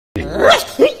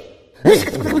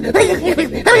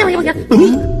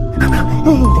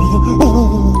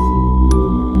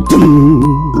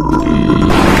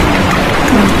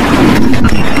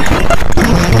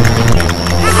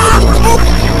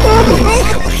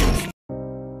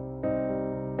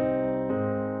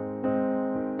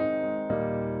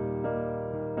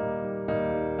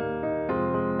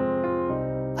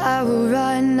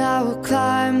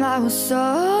I will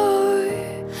soar,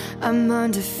 I'm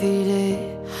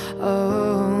undefeated.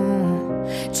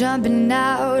 Oh, jumping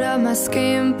out of my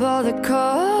skin, pull the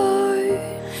cord.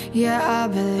 Yeah, I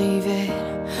believe it.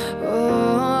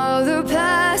 Oh, the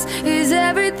past is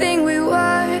everything we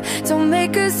were. Don't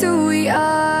make us who we are.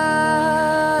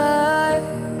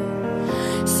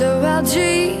 So I'll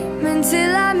dream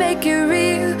until I make it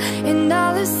real, and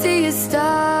all I see is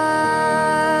stars.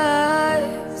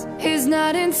 It's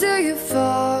not until you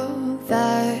fall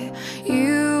that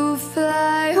you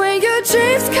fly. When your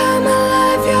dreams come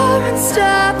alive, you're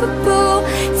unstoppable.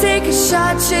 Take a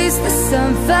shot, chase the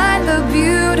sun, find the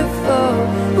beautiful.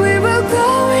 We will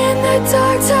glow in the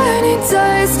dark, turning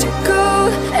dust to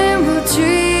gold, and we'll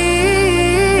dream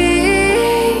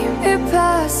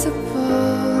impossible.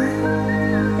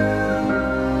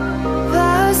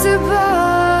 Possible.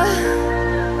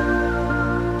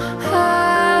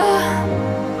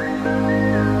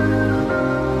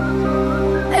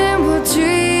 And we'll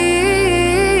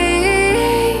dream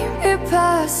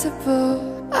impossible.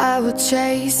 I will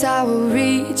chase, I will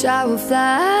reach, I will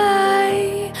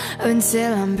fly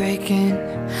until I'm breaking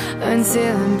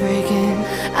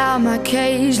out my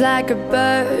cage like a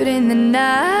bird in the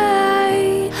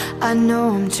night. I know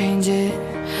I'm changing,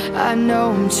 I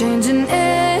know I'm changing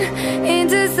it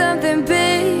into something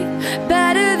big,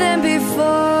 better than before.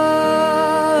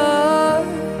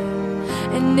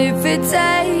 And if it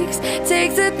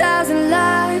takes 1,000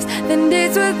 lives, then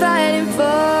it's worth fighting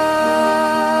for.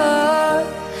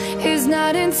 It's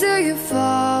not until you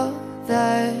fall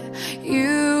that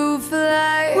you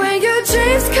fly. When your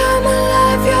dreams come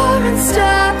alive, you're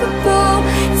unstoppable.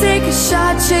 Take a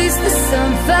shot, chase the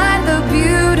sun, find the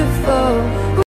beautiful.